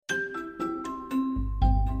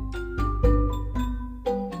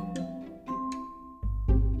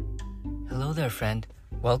there, friend.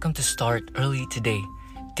 Welcome to Start Early Today,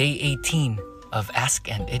 day 18 of Ask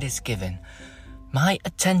and It Is Given. My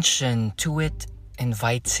attention to it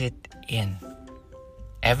invites it in.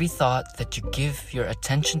 Every thought that you give your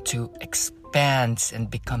attention to expands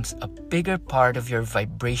and becomes a bigger part of your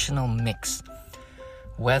vibrational mix.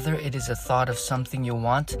 Whether it is a thought of something you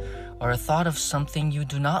want or a thought of something you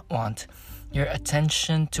do not want, your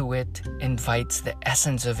attention to it invites the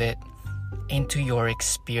essence of it into your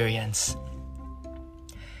experience.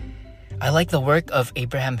 I like the work of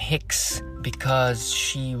Abraham Hicks because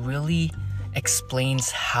she really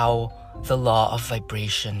explains how the law of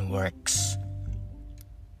vibration works.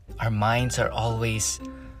 Our minds are always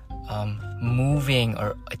moving,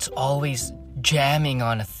 or it's always jamming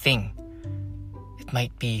on a thing. It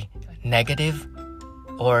might be negative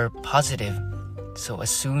or positive. So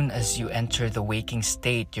as soon as you enter the waking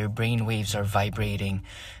state, your brain waves are vibrating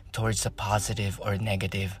towards the positive or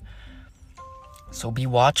negative. So be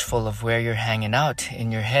watchful of where you're hanging out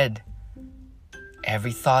in your head.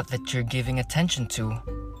 Every thought that you're giving attention to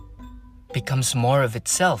becomes more of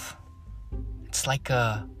itself. It's like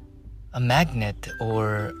a magnet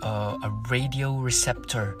or a radio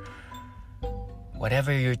receptor.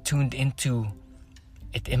 Whatever you're tuned into,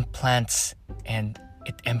 it implants and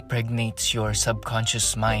it impregnates your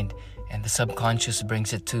subconscious mind, and the subconscious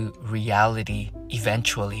brings it to reality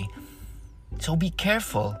eventually. So be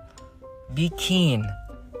careful. Be keen.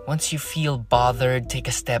 Once you feel bothered, take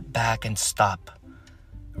a step back and stop.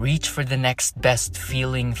 Reach for the next best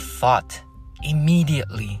feeling thought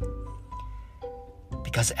immediately.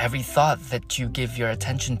 Because every thought that you give your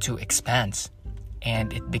attention to expands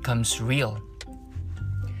and it becomes real.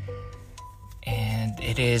 And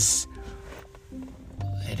it is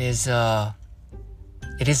the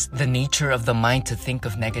nature of the mind to think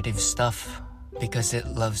of negative stuff because it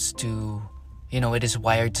loves to, it is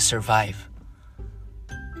wired to survive.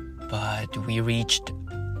 But we reached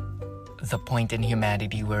the point in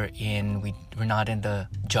humanity wherein we're not in the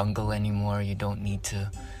jungle anymore. You don't need to,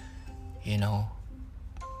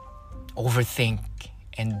 overthink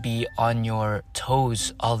and be on your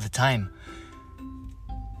toes all the time.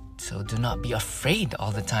 So do not be afraid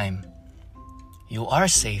all the time. You are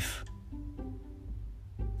safe.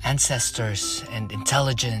 Ancestors and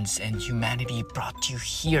intelligence and humanity brought you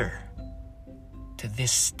here to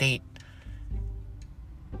this state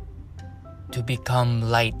to become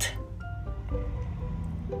light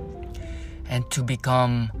and to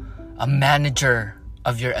become a manager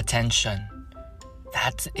of your attention.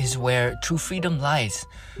 That is where true freedom lies,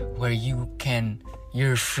 where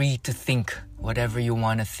you're free to think whatever you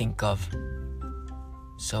want to think of.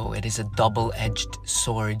 So it is a double-edged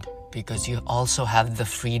sword because you also have the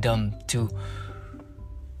freedom to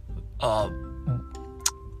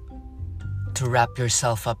wrap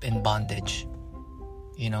yourself up in bondage.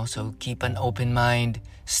 So keep an open mind,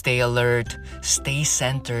 stay alert, stay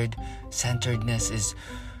centered. Centeredness is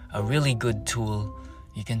a really good tool.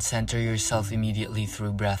 You can center yourself immediately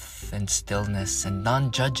through breath and stillness and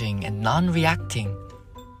non-judging and non-reacting.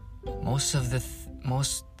 Most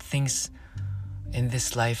things in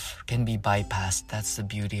this life can be bypassed. That's the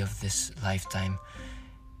beauty of this lifetime.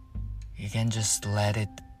 You can just let it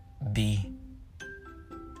be.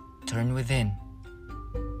 Turn within.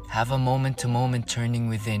 Have a moment-to-moment turning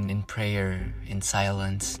within in prayer, in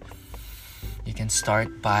silence. You can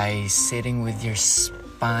start by sitting with your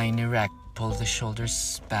spine erect. Pull the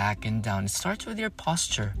shoulders back and down. It starts with your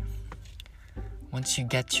posture. Once you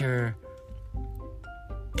get your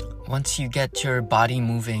body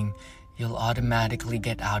moving, you'll automatically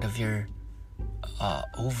get out of your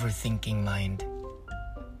overthinking mind.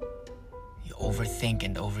 You overthink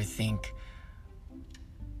and overthink.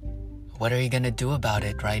 What are you gonna do about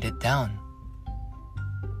it? Write it down.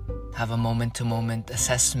 Have a moment-to-moment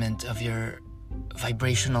assessment of your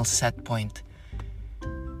vibrational set point.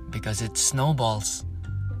 Because it snowballs.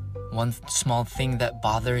 One small thing that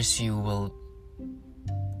bothers you will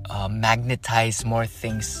magnetize more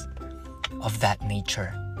things of that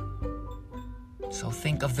nature. So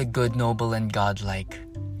think of the good, noble, and godlike.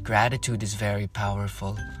 Gratitude is very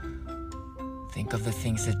powerful. Think of the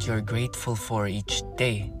things that you're grateful for each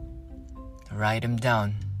day. Write them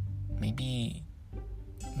down. Maybe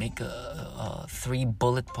make 3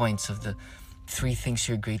 bullet points of the 3 things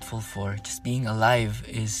you're grateful for. Just being alive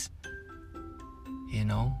is,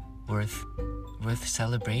 worth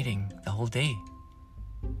celebrating the whole day.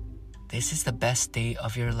 This is the best day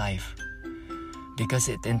of your life because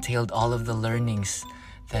it entailed all of the learnings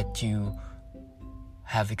that you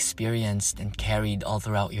have experienced and carried all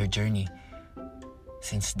throughout your journey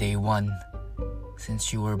since day one,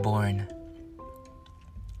 since you were born.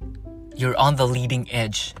 You're on the leading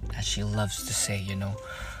edge, as she loves to say,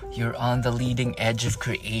 You're on the leading edge of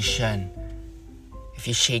creation. If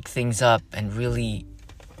you shake things up and really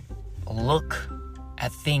look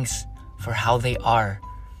at things for how they are,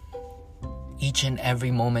 each and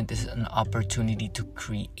every moment is an opportunity to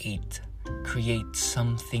create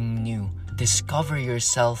something new. Discover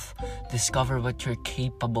yourself, discover what you're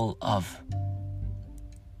capable of.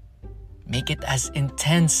 Make it as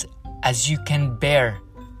intense as you can bear,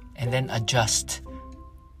 and then adjust.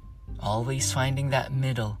 Always finding that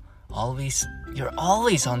middle. You're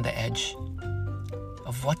always on the edge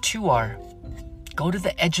of what you are. Go to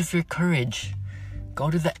the edge of your courage.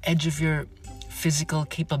 Go to the edge of your physical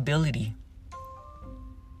capability.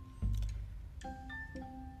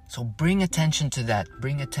 So bring attention to that.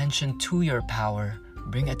 Bring attention to your power.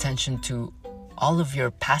 Bring attention to all of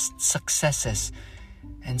your past successes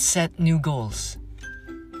and set new goals.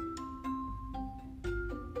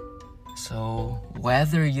 So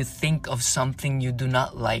whether you think of something you do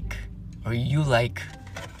not like or you like,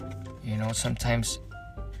 sometimes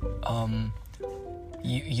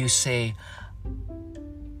you say,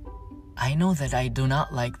 I know that I do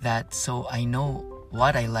not like that, so I know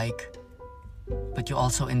what I like. But you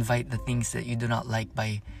also invite the things that you do not like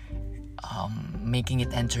by making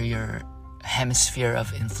it enter your hemisphere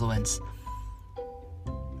of influence.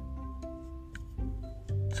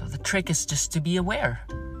 So the trick is just to be aware.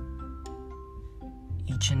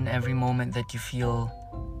 Each and every moment that you feel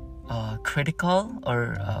critical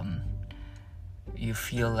or you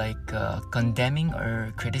feel like condemning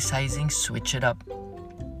or criticizing, switch it up.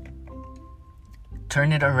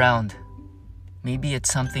 Turn it around. Maybe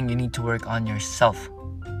it's something you need to work on yourself.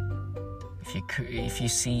 If you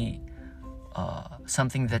see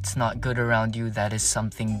something that's not good around you, that is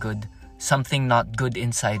something not good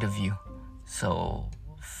inside of you. So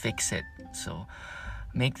fix it. So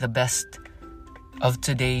make the best of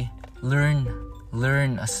today.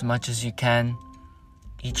 Learn as much as you can.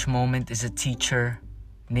 Each moment is a teacher.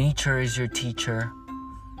 Nature is your teacher.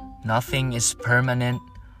 Nothing is permanent.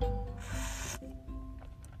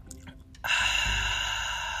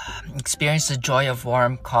 Experience the joy of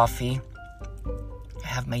warm coffee. I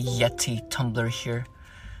have my Yeti tumbler here.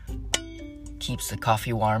 Keeps the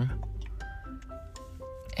coffee warm.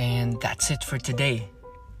 And that's it for today.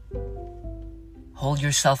 Hold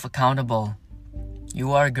yourself accountable.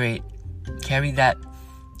 You are great. Carry that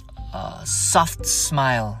soft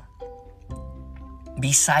smile.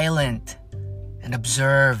 Be silent and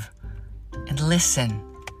observe and listen.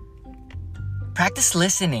 Practice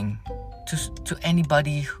listening to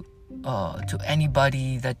anybody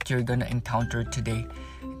that you're gonna encounter today.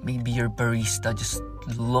 Maybe your barista. Just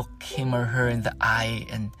look him or her in the eye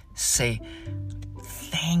and say,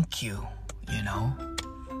 thank you,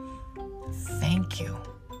 Thank you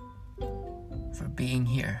for being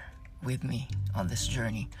here with me on this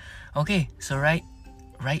journey. Okay, so write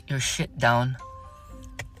your shit down.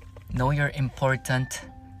 Know your important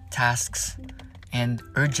tasks and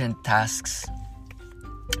urgent tasks.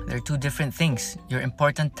 They're two different things. Your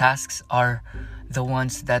important tasks are the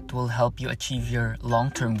ones that will help you achieve your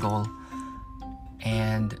long-term goal.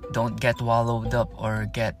 And don't get wallowed up or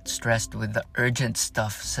get stressed with the urgent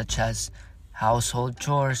stuff, such as household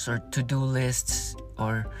chores or to-do lists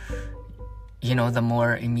or, the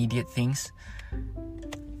more immediate things.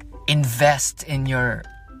 Invest in your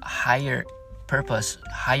higher purpose,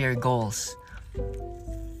 higher goals.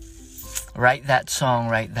 Write that song,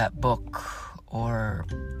 write that book, or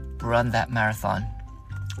run that marathon.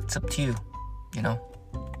 It's up to you,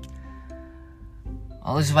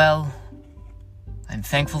 All is well. I'm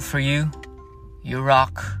thankful for you. You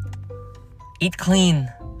rock. Eat clean.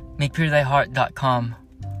 MakePureThyHeart.com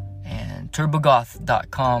and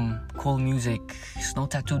TurboGoth.com. Cool music.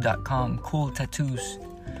 SnowTattoo.com. Cool tattoos.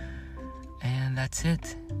 And that's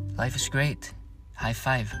it. Life is great. High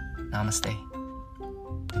five. Namaste.